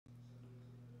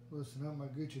Listen up, my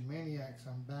Gucci Maniacs.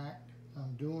 I'm back.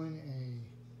 I'm doing a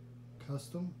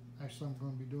custom. Actually, I'm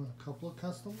going to be doing a couple of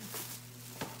customs.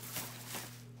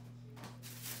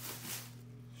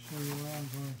 Show you what I'm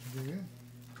going to do.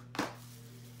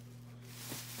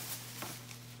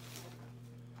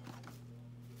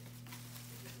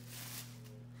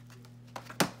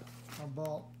 I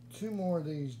bought 2 more of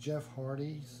these Jeff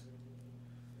Hardys.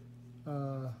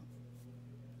 The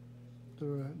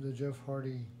Jeff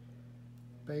Hardy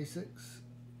Basics.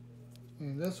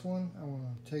 And this one, I want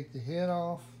to take the head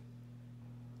off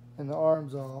and the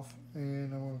arms off,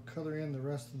 and I want to color in the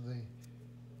rest of the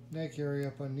neck area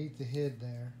up underneath the head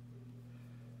there.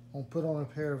 I'm going to put on a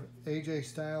pair of AJ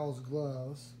Styles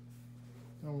gloves,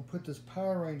 and I'm going to put this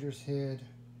Power Rangers head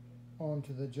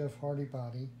onto the Jeff Hardy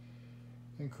body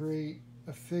and create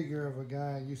a figure of a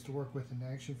guy I used to work with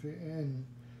in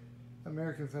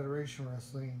American Federation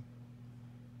Wrestling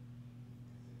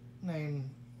named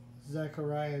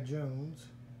Zachariah Jones.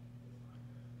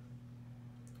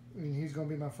 And he's going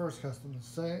to be my first custom. The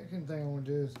second thing I want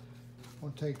to do is I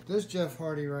want to take this Jeff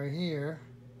Hardy right here,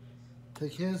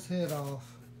 take his head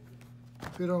off,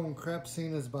 put it on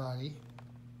Crapsina's body,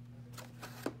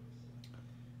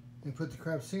 and put the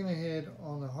Crapsina head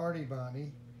on the Hardy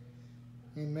body,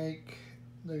 and make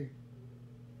the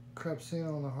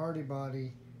Crapsina on the Hardy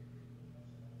body.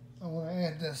 I want to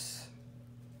add this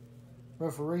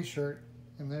referee shirt,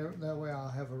 and that way I'll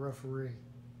have a referee.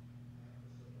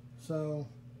 So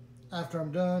after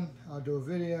I'm done, I'll do a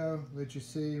video, let you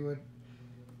see what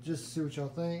y'all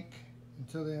think.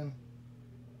 Until then,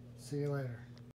 see you later.